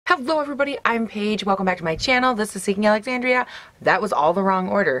Hello everybody, I'm Paige. Welcome back to my channel. This is Seeking Alexandria. That was all the wrong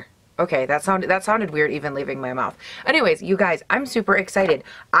order. Okay, that sounded weird even leaving my mouth. Anyways, you guys, I'm super excited.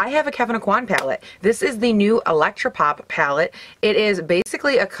 I have a Kevyn Aucoin palette. This is the new Electropop palette. It is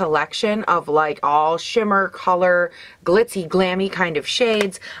basically a collection of like all shimmer, color, glitzy, glammy kind of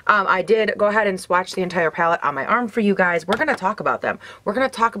shades. I did go ahead and swatch the entire palette on my arm for you guys. We're going to talk about them. We're going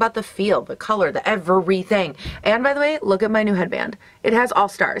to talk about the feel, the color, the everything. And by the way, look at my new headband. It has all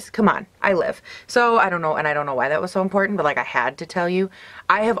stars. Come on, I live. So I don't know, and I don't know why that was so important, but like I had to tell you,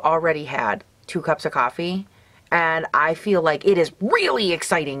 I have already had 2 cups of coffee and I feel like it is really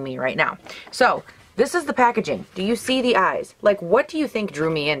exciting me right now. So this is the packaging. Do you see the eyes? Like, what do you think drew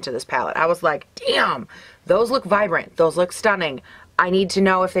me into this palette? I was like, damn, those look vibrant. Those look stunning. I need to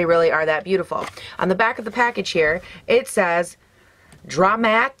know if they really are that beautiful. On the back of the package here, it says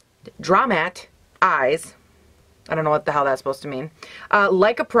Dramat Eyes. I don't know what the hell that's supposed to mean.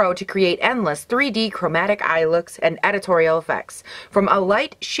 Like a pro to create endless 3D chromatic eye looks and editorial effects. From a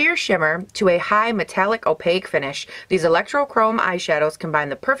light sheer shimmer to a high metallic opaque finish, these electrochrome eyeshadows combine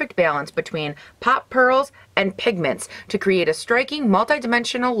the perfect balance between pop pearls and pigments to create a striking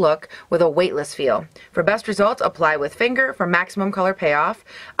multi-dimensional look with a weightless feel. For best results, apply with finger for maximum color payoff.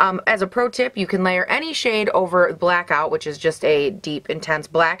 As a pro tip, you can layer any shade over blackout, which is just a deep, intense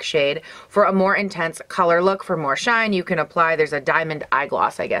black shade. For a more intense color look, for more shine, you can apply, there's a diamond eye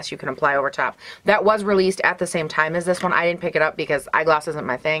gloss, I guess, you can apply over top. That was released at the same time as this one. I didn't pick it up because eye gloss isn't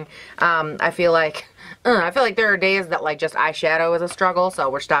my thing. I feel like there are days that like just eyeshadow is a struggle, so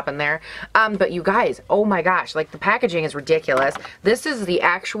we're stopping there. But you guys, oh my gosh, like the packaging is ridiculous. This is the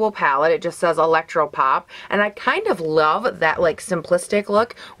actual palette. It just says Electropop, and I kind of love that like simplistic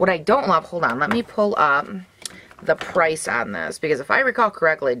look. What I don't love, hold on, let me pull up the price on this, because if I recall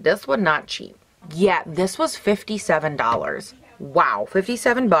correctly, this was not cheap. Yeah, this was $57. Wow,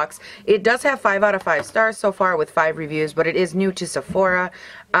 57 bucks. It does have 5 out of 5 stars so far with 5 reviews, but it is new to Sephora.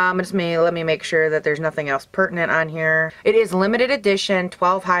 Let me make sure that there's nothing else pertinent on here. It is limited edition,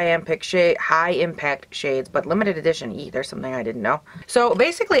 12 high impact shades, but limited edition, there's something I didn't know. So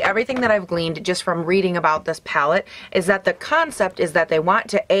basically everything that I've gleaned just from reading about this palette is that the concept is that they want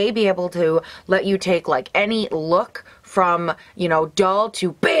to be able to let you take like any look from, you know, dull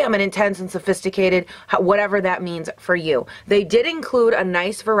to bam and intense and sophisticated, whatever that means for you. They did include a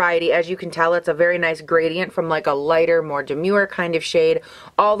nice variety. As you can tell, it's a very nice gradient from like a lighter, more demure kind of shade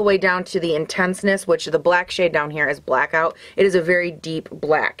all the way down to the intenseness, which the black shade down here is blackout. It is a very deep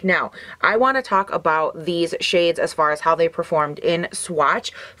black. Now, I want to talk about these shades as far as how they performed in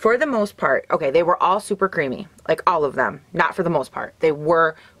swatch. For the most part, okay, they were all super creamy. Like all of them, not for the most part. They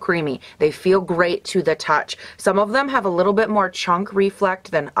were creamy. They feel great to the touch. Some of them have a little bit more chunk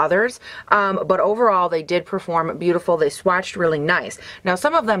reflect than others, but overall they did perform beautiful. They swatched really nice. Now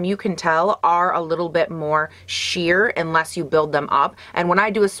some of them you can tell are a little bit more sheer unless you build them up, and when I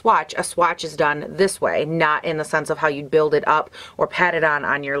do a swatch is done this way, not in the sense of how you build it up or pat it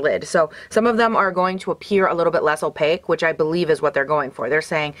on your lid. So some of them are going to appear a little bit less opaque, which I believe is what they're going for. They're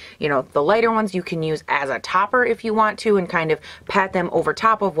saying, you know, the lighter ones you can use as a topper if you want to and kind of pat them over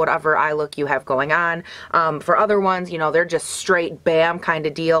top of whatever eye look you have going on. For other ones, you know, they're just straight bam kind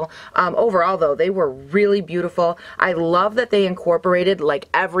of deal. Overall though, they were really beautiful. I love that they incorporated like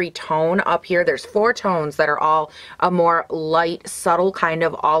every tone up here. There's 4 tones that are all a more light, subtle kind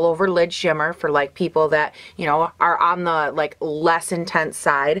of all over lid shimmer for like people that, you know, are on the like less intense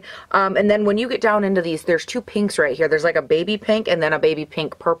side. And then when you get down into these, there's 2 pinks right here. There's like a baby pink and then a baby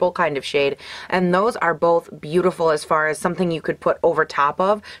pink purple kind of shade. And those are both beautiful as far as something you could put over top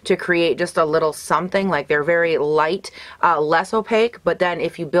of to create just a little something. Like they're very light, less opaque, but then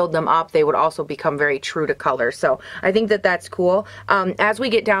if you build them up, they would also become very true to color. So I think that that's cool. As we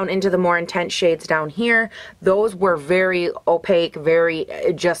get down into the more intense shades down here, those were very opaque, very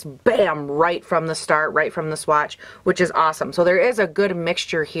just bam, right from the start, right from the swatch, which is awesome. So there is a good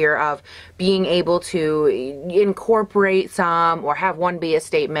mixture here of being able to incorporate some or have one be a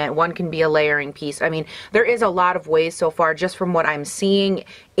statement, one can be a layering piece. I mean, there is a lot of ways so far just from what I'm seeing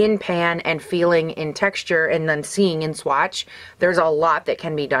in pan and feeling in texture and then seeing in swatch. There's a lot that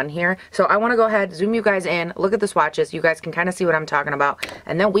can be done here. So I want to go ahead, zoom you guys in, look at the swatches. You guys can kind of see what I'm talking about.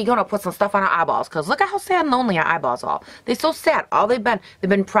 And then we're going to put some stuff on our eyeballs, because look at how sad and lonely our eyeballs are. They're so sad. All they've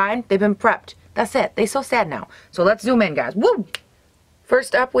been primed, they've been prepped. That's it. They're so sad now. So let's zoom in, guys. Woo!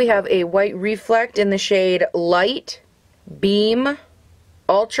 First up, we have a white reflect in the shade Light, Beam,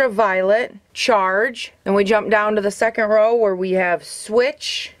 Ultraviolet, Charge. Then we jump down to the second row where we have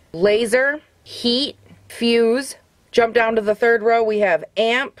Switch, Laser, Heat, Fuse. Jump down to the third row, we have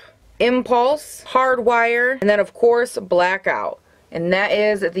Amp, Impulse, Hardwire, and then of course Blackout. And that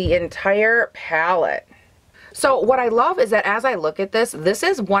is the entire palette. So what I love is that as I look at this, this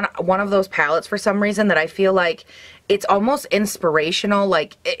is one of those palettes for some reason that I feel like it's almost inspirational,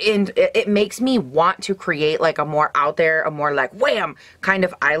 like it makes me want to create like a more out there, a more like wham kind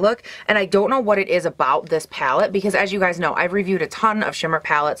of eye look. And I don't know what it is about this palette, because as you guys know, I've reviewed a ton of shimmer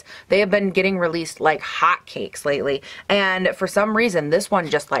palettes. They have been getting released like hotcakes lately, and for some reason this one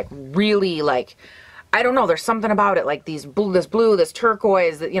just like really like, I don't know, there's something about it, like this blue, this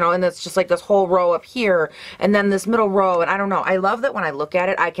turquoise, you know, and it's just like this whole row up here, and then this middle row, and I don't know. I love that when I look at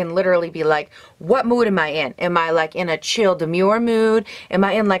it, I can literally be like, what mood am I in? Am I like in a chill, demure mood? Am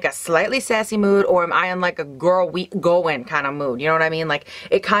I in like a slightly sassy mood? Or am I in like a girl, we going kind of mood? You know what I mean? Like,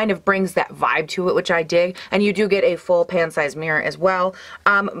 it kind of brings that vibe to it, which I dig, and you do get a full pan size mirror as well.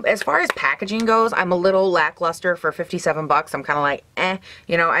 As far as packaging goes, I'm a little lackluster for 57 bucks. I'm kind of like, eh.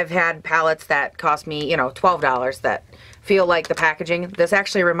 You know, I've had palettes that cost me, you know, $12 that feel like the packaging. This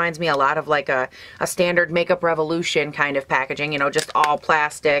actually reminds me a lot of like a standard Makeup Revolution kind of packaging, you know, just all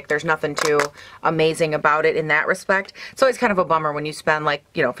plastic. There's nothing too amazing about it in that respect. So it's kind of a bummer when you spend like,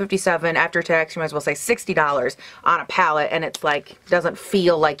 you know, 57 after tax, you might as well say $60 on a palette, and it's like, doesn't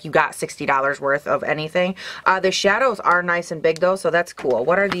feel like you got $60 worth of anything. The shadows are nice and big though, so that's cool.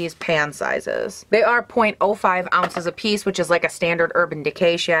 What are these pan sizes? They are 0.05 ounces a piece, which is like a standard Urban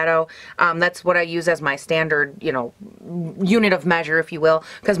Decay shadow. That's what I use as my standard, you know, unit of measure, if you will,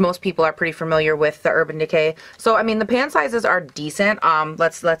 because most people are pretty familiar with the Urban Decay. So I mean, the pan sizes are decent.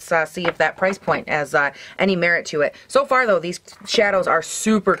 Let's see if that price point has any merit to it. So far though, these shadows are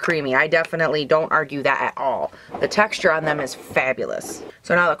super creamy. I definitely don't argue that at all. The texture on them is fabulous.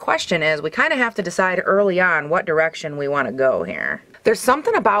 So now the question is, we kind of have to decide early on what direction we want to go here. There's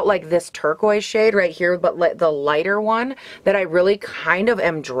something about like this turquoise shade right here, but the lighter one, that I really kind of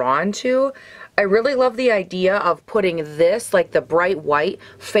am drawn to. I really love the idea of putting this, like the bright white,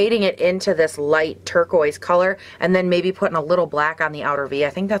 fading it into this light turquoise color, and then maybe putting a little black on the outer V. I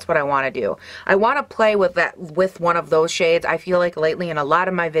think that's what I want to do. I want to play with that, with one of those shades. I feel like lately in a lot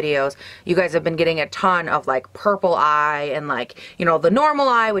of my videos, you guys have been getting a ton of like purple eye and like, you know, the normal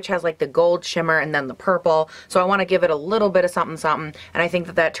eye, which has like the gold shimmer, and then the purple. So I want to give it a little bit of something, something, and I think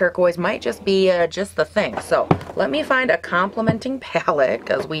that that turquoise might just be just the thing. So let me find a complementing palette,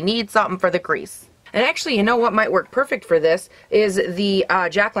 because we need something for the crease. And actually, you know what might work perfect for this is the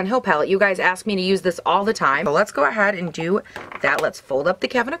Jaclyn Hill palette. You guys ask me to use this all the time. So let's go ahead and do that. Let's fold up the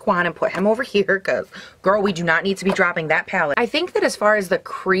Kevyn Aucoin and put him over here, because, girl, we do not need to be dropping that palette. I think that as far as the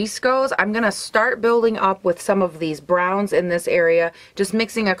crease goes, I'm going to start building up with some of these browns in this area, just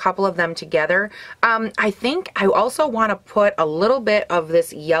mixing a couple of them together. I think I also want to put a little bit of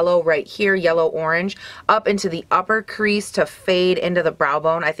this yellow right here, yellow-orange, up into the upper crease to fade into the brow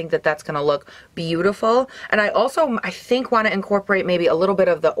bone. I think that that's going to look beautiful. And I also, I think, want to incorporate maybe a little bit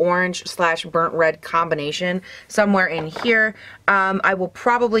of the orange / burnt red combination somewhere in here. I will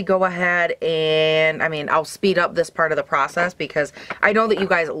probably go ahead and, I mean, I'll speed up this part of the process, because I know that you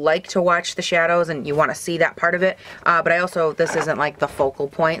guys like to watch the shadows and you want to see that part of it. But I also, this isn't like the focal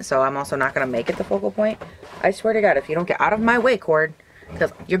point, so I'm also not going to make it the focal point. I swear to God, if you don't get out of my way, cord,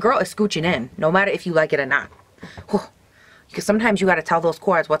 because your girl is scooching in, no matter if you like it or not. Whew. Because sometimes you got to tell those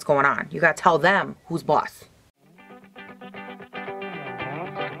cords what's going on. You got to tell them who's boss.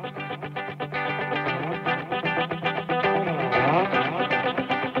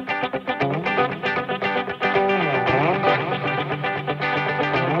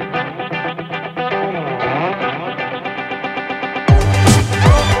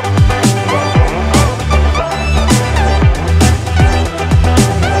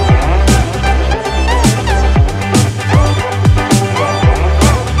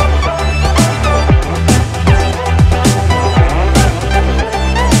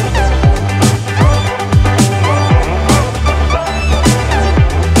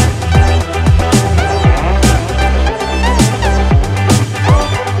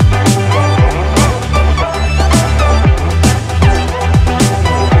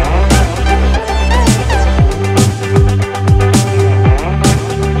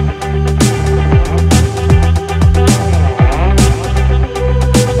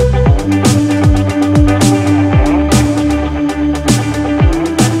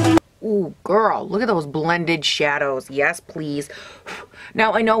 Look at those blended shadows. Yes, please.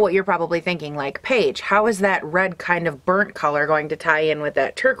 Now, I know what you're probably thinking, like, Paige, how is that red kind of burnt color going to tie in with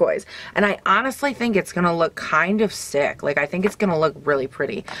that turquoise? And I honestly think it's going to look kind of sick. Like, I think it's going to look really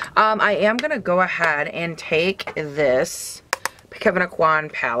pretty. I am going to go ahead and take this Kevyn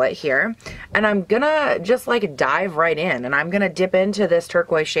Aucoin palette here, and I'm gonna just like dive right in, and I'm gonna dip into this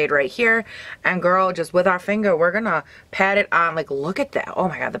turquoise shade right here, and girl, just with our finger we're gonna pat it on. Like, look at that. Oh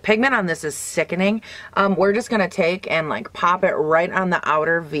my god, the pigment on this is sickening. We're just gonna take and like pop it right on the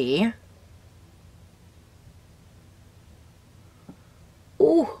outer V.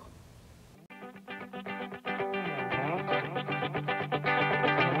 Ooh.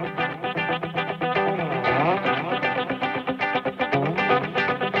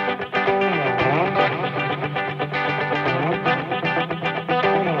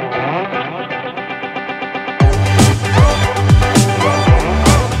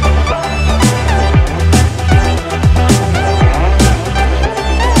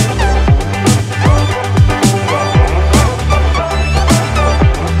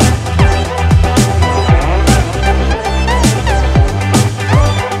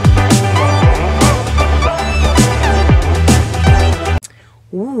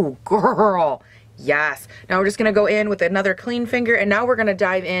 Ooh, girl. Yes. Now we're just going to go in with another clean finger, and now we're going to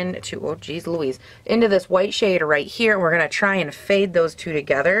dive into, oh geez Louise, into this white shade right here. We're going to try and fade those two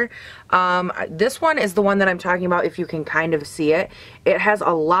together. This one is the one that I'm talking about, if you can kind of see it. It has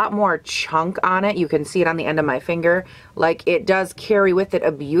a lot more chunk on it. You can see it on the end of my finger. Like, it does carry with it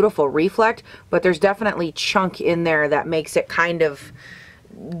a beautiful reflect, but there's definitely chunk in there that makes it kind of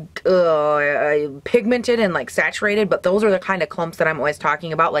pigmented and like saturated. But those are the kind of clumps that I'm always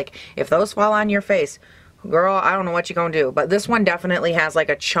talking about. Like, if those fall on your face, girl, I don't know what you're gonna do. But this one definitely has like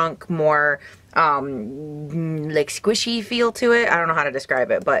a chunk more like squishy feel to it. I don't know how to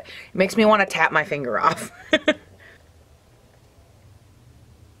describe it, but it makes me want to tap my finger off.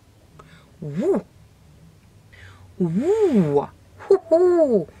 Woo. Woo.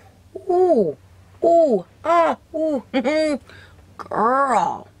 Ooh. Ooh. Ooh. Ah. Ooh.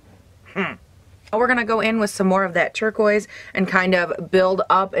 Girl. We're gonna go in with some more of that turquoise and kind of build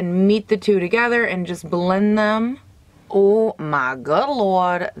up and meet the two together and just blend them. Oh my good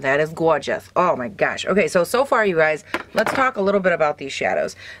lord, that is gorgeous. Oh my gosh. Okay, so far you guys, let's talk a little bit about these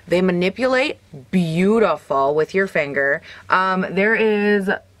shadows. They manipulate beautiful with your finger. There is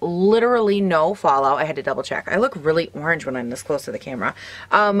literally no fallout. I had to double check. I look really orange when I'm this close to the camera.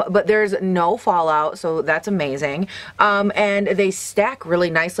 But there's no fallout, so that's amazing. And they stack really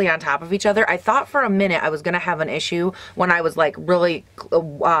nicely on top of each other. I thought for a minute I was gonna have an issue when I was like really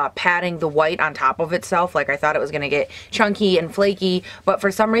patting the white on top of itself. Like, I thought it was gonna get chunky and flaky, but for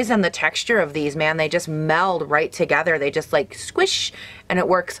some reason the texture of these, man, they just meld right together. They just like squish, and it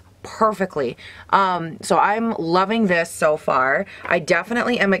works perfectly. So I'm loving this so far. I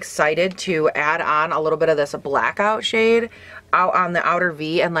definitely am excited to add on a little bit of this blackout shade out on the outer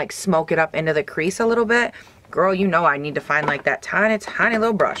V and like smoke it up into the crease a little bit. Girl, you know I need to find like that tiny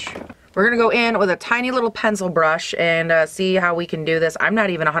little brush. We're gonna go in with a tiny little pencil brush and see how we can do this. I'm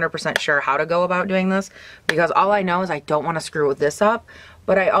not even 100% sure how to go about doing this, because all I know is I don't want to screw this up,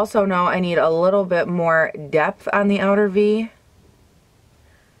 but I also know I need a little bit more depth on the outer V.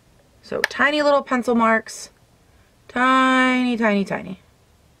 So tiny little pencil marks, tiny, tiny, tiny.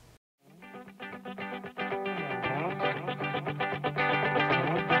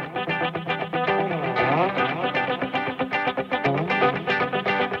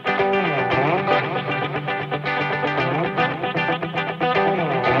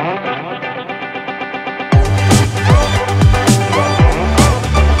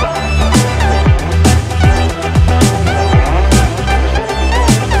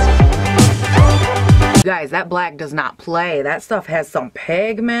 Guys, that black does not play. That stuff has some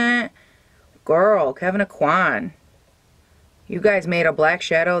pigment. Girl, Kevyn Aucoin, you guys made a black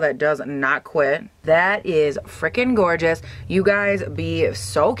shadow that does not quit. That is freaking gorgeous. You guys be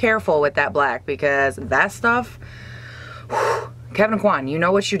so careful with that black, because that stuff, whew, Kevyn Aucoin, you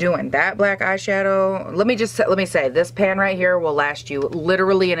know what you're doing. That black eyeshadow, let me say, this pan right here will last you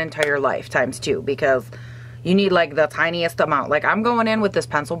literally an entire life times 2, because you need like the tiniest amount. Like, I'm going in with this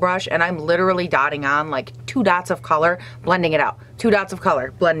pencil brush and I'm literally dotting on like 2 dots of color, blending it out. 2 dots of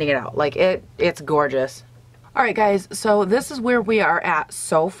color, blending it out. Like, it's gorgeous. Alright guys, so this is where we are at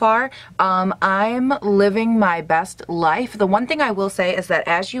so far. I'm living my best life. The one thing I will say is that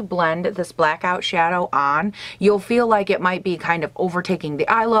as you blend this blackout shadow on, you'll feel like it might be kind of overtaking the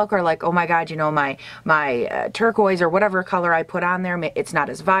eye look, or like, oh my god, you know, my turquoise or whatever color I put on there, it's not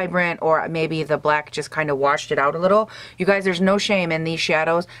as vibrant, or maybe the black just kind of washed it out a little. You guys, there's no shame in these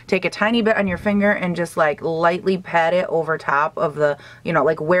shadows. Take a tiny bit on your finger and just like lightly pat it over top of the, you know,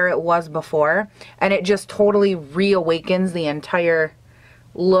 like where it was before, and it just totally reawakens the entire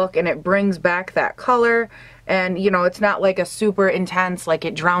look, and it brings back that color. And, you know, it's not like a super intense, like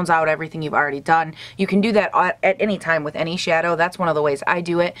it drowns out everything you've already done. You can do that at any time with any shadow. That's one of the ways I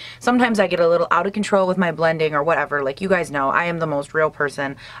do it. Sometimes I get a little out of control with my blending or whatever. Like, you guys know, I am the most real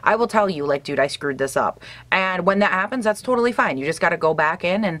person. I will tell you, like, dude, I screwed this up. And when that happens, that's totally fine. You just got to go back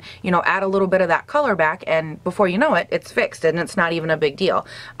in and, you know, add a little bit of that color back, and before you know it, it's fixed, and it's not even a big deal.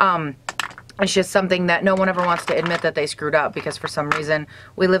 It's just something that no one ever wants to admit that they screwed up, because for some reason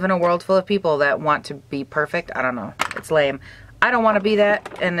we live in a world full of people that want to be perfect. I don't know. It's lame. I don't want to be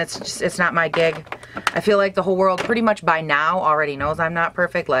that, and it's not my gig. I feel like the whole world pretty much by now already knows I'm not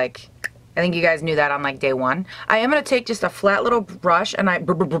perfect. Like, I think you guys knew that on like day one. I am going to take just a flat little brush, and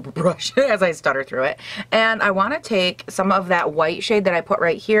brush as I stutter through it. And I want to take some of that white shade that I put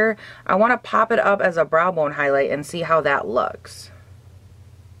right here. I want to pop it up as a brow bone highlight and see how that looks.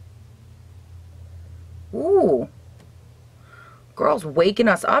 Ooh, girl's waking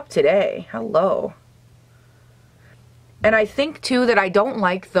us up today. Hello. And I think too that I don't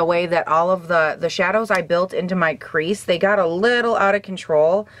like the way that all of the shadows I built into my crease, they got a little out of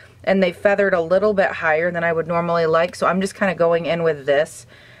control, and they feathered a little bit higher than I would normally like. So I'm just kind of going in with this,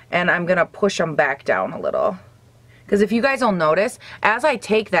 and I'm gonna push them back down a little. Because if you guys will notice, as I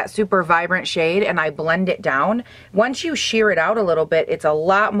take that super vibrant shade and I blend it down, once you shear it out a little bit, it's a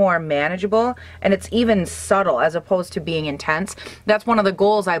lot more manageable, and it's even subtle as opposed to being intense. That's one of the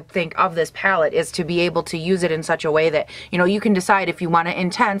goals, I think, of this palette, is to be able to use it in such a way that, you know, you can decide if you want it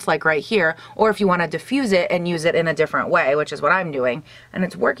intense, like right here, or if you want to diffuse it and use it in a different way, which is what I'm doing. And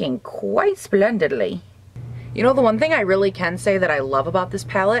it's working quite splendidly. You know, the one thing I really can say that I love about this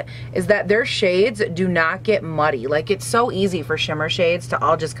palette is that their shades do not get muddy. Like, it's so easy for shimmer shades to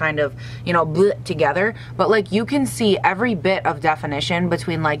all just kind of, you know, blend together. But like, you can see every bit of definition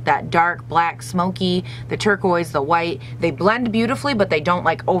between like that dark black smoky, the turquoise, the white. They blend beautifully, but they don't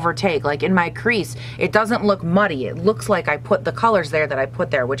like overtake. Like in my crease, it doesn't look muddy. It looks like I put the colors there that I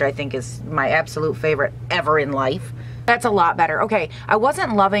put there, which I think is my absolute favorite ever in life. That's a lot better. Okay, I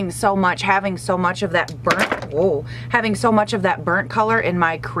wasn't loving so much having so much of that burnt color in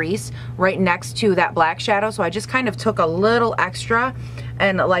my crease right next to that black shadow, so I just kind of took a little extra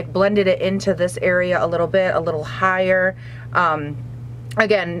and like blended it into this area a little bit, a little higher.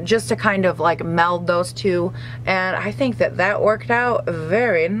 Again, just to kind of like meld those two, and I think that that worked out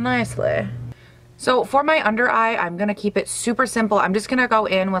very nicely. So for my under eye, I'm going to keep it super simple. I'm just going to go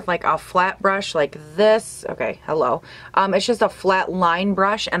in with like a flat brush like this. Okay, hello. It's just a flat line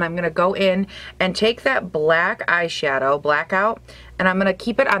brush, and I'm going to go in and take that black eyeshadow, blackout, and I'm going to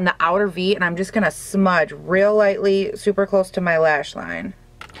keep it on the outer V, and I'm just going to smudge real lightly, super close to my lash line.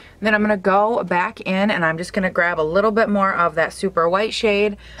 Then I'm going to go back in, and I'm just going to grab a little bit more of that super white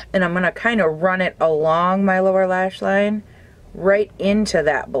shade, and I'm going to kind of run it along my lower lash line right into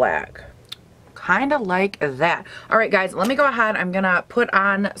that black. Kind of like that. Alright guys, let me go ahead. I'm gonna put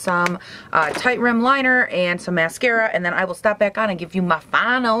on some tight rim liner and some mascara, and then I will stop back on and give you my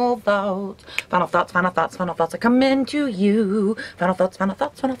final thoughts. Final thoughts, final thoughts, final thoughts are coming to you. Final thoughts, final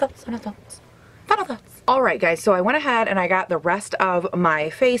thoughts, final thoughts, final thoughts, final thoughts. Alright guys, so I went ahead and I got the rest of my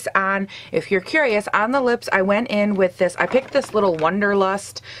face on. If you're curious, on the lips I went in with this, I picked this little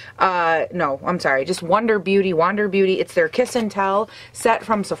Wonderlust, no, I'm sorry, just Wander Beauty. It's their Kiss and Tell set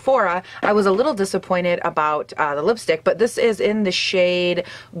from Sephora. I was a little disappointed about the lipstick, but this is in the shade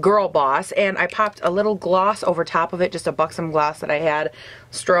Girl Boss, and I popped a little gloss over top of it, just a buxom gloss that I had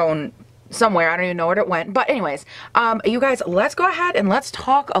strewn somewhere. I don't even know where it went. But anyways, you guys, let's go ahead and let's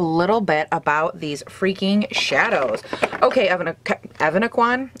talk a little bit about these freaking shadows. Okay, Kevyn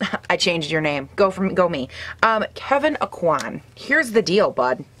Aucoin, I changed your name. Go me. Kevyn Aucoin. Here's the deal,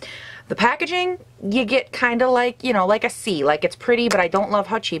 bud. The packaging, you get kind of like, you know, like a C. Like, it's pretty, but I don't love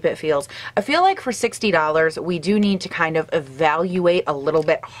how cheap it feels. I feel like for $60, we do need to kind of evaluate a little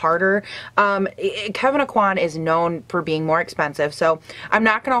bit harder. Kevyn Aucoin is known for being more expensive, so I'm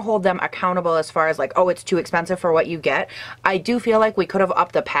not going to hold them accountable as far as like, oh, it's too expensive for what you get. I do feel like we could have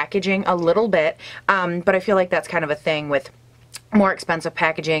upped the packaging a little bit, but I feel like that's kind of a thing with more expensive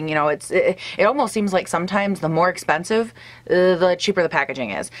packaging. You know, it almost seems like sometimes the more expensive, the cheaper the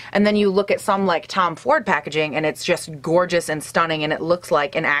packaging is. And then you look at some like Tom Ford packaging, and it's just gorgeous and stunning, and it looks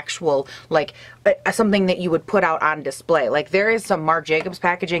like an actual like something that you would put out on display. Like there is some Marc Jacobs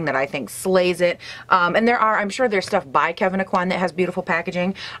packaging that I think slays it. And I'm sure there's stuff by Kevyn Aucoin that has beautiful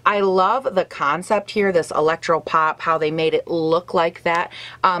packaging. I love the concept here, this Electropop, how they made it look like that.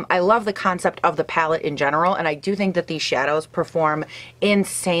 I love the concept of the palette in general, and I do think that these shadows perform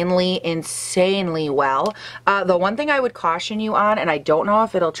insanely well. The one thing I would caution you on, and I don't know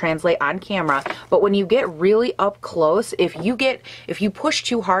if it'll translate on camera, but when you get really up close, if you push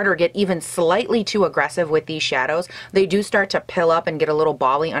too hard or get even slightly too aggressive with these shadows, they do start to pill up and get a little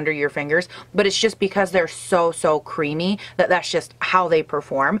bally under your fingers, but it's just because they're so creamy that's just how they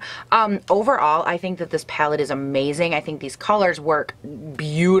perform. Overall, I think that this palette is amazing. I think these colors work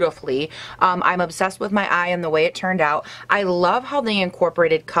beautifully. I'm obsessed with my eye and the way it turned out. I love how they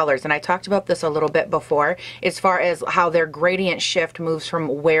incorporated colors, and I talked about this a little bit before as far as how their gradient shift moves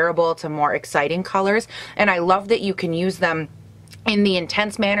from wearable to more exciting colors, and I love that you can use them in the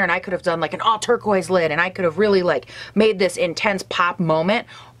intense manner, and I could have done like an all turquoise lid, and I could have really like made this intense pop moment,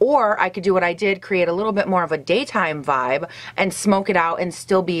 or I could do what I did, create a little bit more of a daytime vibe and smoke it out and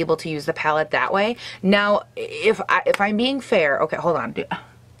still be able to use the palette that way. Now, if I'm being fair, okay, hold on.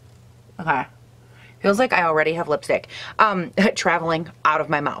 Okay. Feels like I already have lipstick traveling out of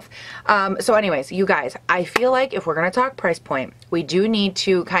my mouth. So anyways, you guys, I feel like if we're going to talk price point, we do need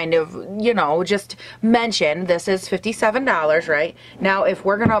to kind of, you know, just mention this is $57, right? Now, if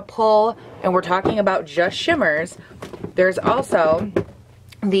we're going to pull and we're talking about just shimmers, there's also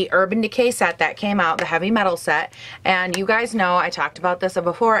the Urban Decay set that came out, the heavy metal set, and you guys know I talked about this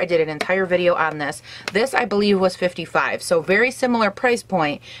before. I did an entire video on this. This I believe was $55, so very similar price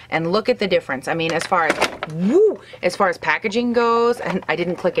point, and look at the difference. I mean, as far as packaging goes, and I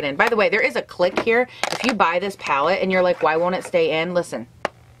didn't click it in. By the way, there is a click here. If you buy this palette and you're like, why won't it stay in? Listen,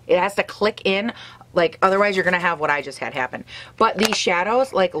 it has to click in. Like, otherwise you're gonna have what I just had happen. But these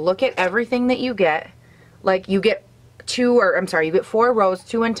shadows, like, look at everything that you get. Like, you get you get 4 rows,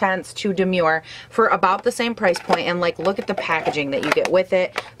 2 intense, 2 demure for about the same price point, and like look at the packaging that you get with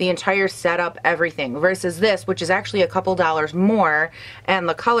it, the entire setup, everything, versus this, which is actually a couple dollars more, and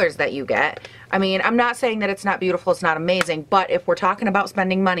the colors that you get. I mean, I'm not saying that it's not beautiful, it's not amazing, but if we're talking about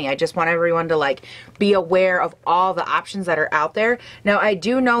spending money, I just want everyone to like be aware of all the options that are out there. Now, I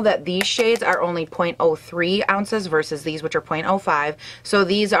do know that these shades are only 0.03 ounces versus these, which are 0.05. So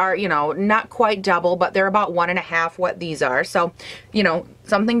these are, you know, not quite double, but they're about 1.5 what these are. So, you know,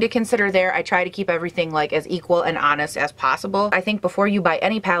 something to consider there. I try to keep everything like as equal and honest as possible. I think before you buy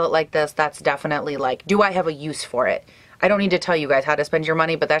any palette like this, that's definitely like, do I have a use for it? I don't need to tell you guys how to spend your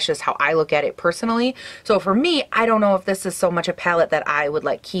money, but that's just how I look at it personally. So for me, I don't know if this is so much a palette that I would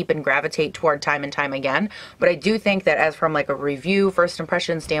like keep and gravitate toward time and time again. But I do think that as from like a review, first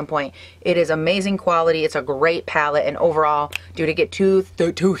impression standpoint, it is amazing quality. It's a great palette, and overall, dude, to get two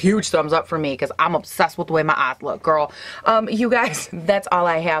huge thumbs up for me because I'm obsessed with the way my eyes look, girl. You guys, that's all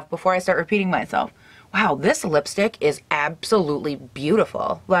I have before I start repeating myself. Wow, this lipstick is absolutely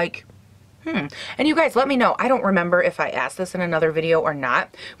beautiful. Like, and you guys, let me know. I don't remember if I asked this in another video or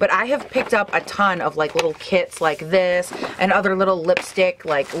not, but I have picked up a ton of like little kits like this and other little lipstick,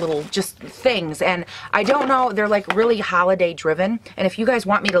 like little just things. And I don't know, they're like really holiday driven. And if you guys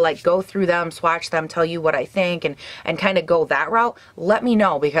want me to like go through them, swatch them, tell you what I think, and kind of go that route, let me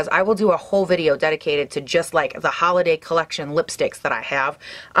know, because I will do a whole video dedicated to just like the holiday collection lipsticks that I have,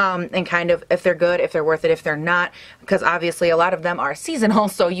 and kind of if they're good, if they're worth it, if they're not, because obviously a lot of them are seasonal,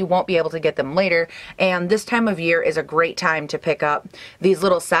 so you won't be able to get them later. And this time of year is a great time to pick up these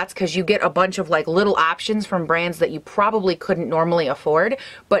little sets because you get a bunch of like little options from brands that you probably couldn't normally afford,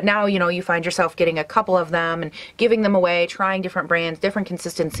 but now, you know, you find yourself getting a couple of them and giving them away, trying different brands, different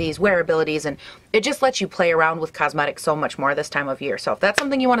consistencies, wearabilities, and it just lets you play around with cosmetics so much more this time of year. So if that's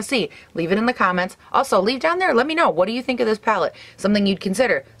something you want to see, leave it in the comments. Also, leave down there, let me know, what do you think of this palette? Something you'd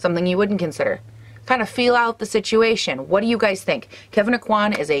consider, something you wouldn't consider. Kind of feel out the situation. What do you guys think? Kevyn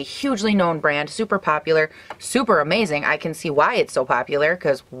Aucoin is a hugely known brand, super popular, super amazing. I can see why it's so popular,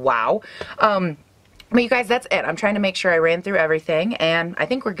 because wow. But you guys, that's it. I'm trying to make sure I ran through everything, and I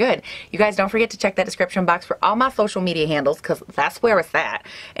think we're good. You guys, don't forget to check that description box for all my social media handles, because that's where it's at.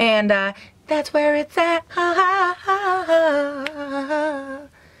 And that's where it's at.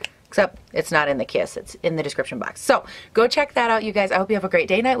 Except it's not in the kiss, it's in the description box. So go check that out, you guys. I hope you have a great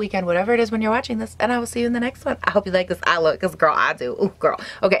day, night, weekend, whatever it is when you're watching this, and I will see you in the next one. I hope you like this eye look, because girl, I do. Ooh, girl.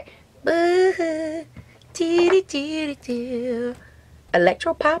 Okay.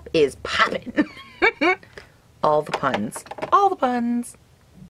 Electropop is popping. All the puns. All the puns.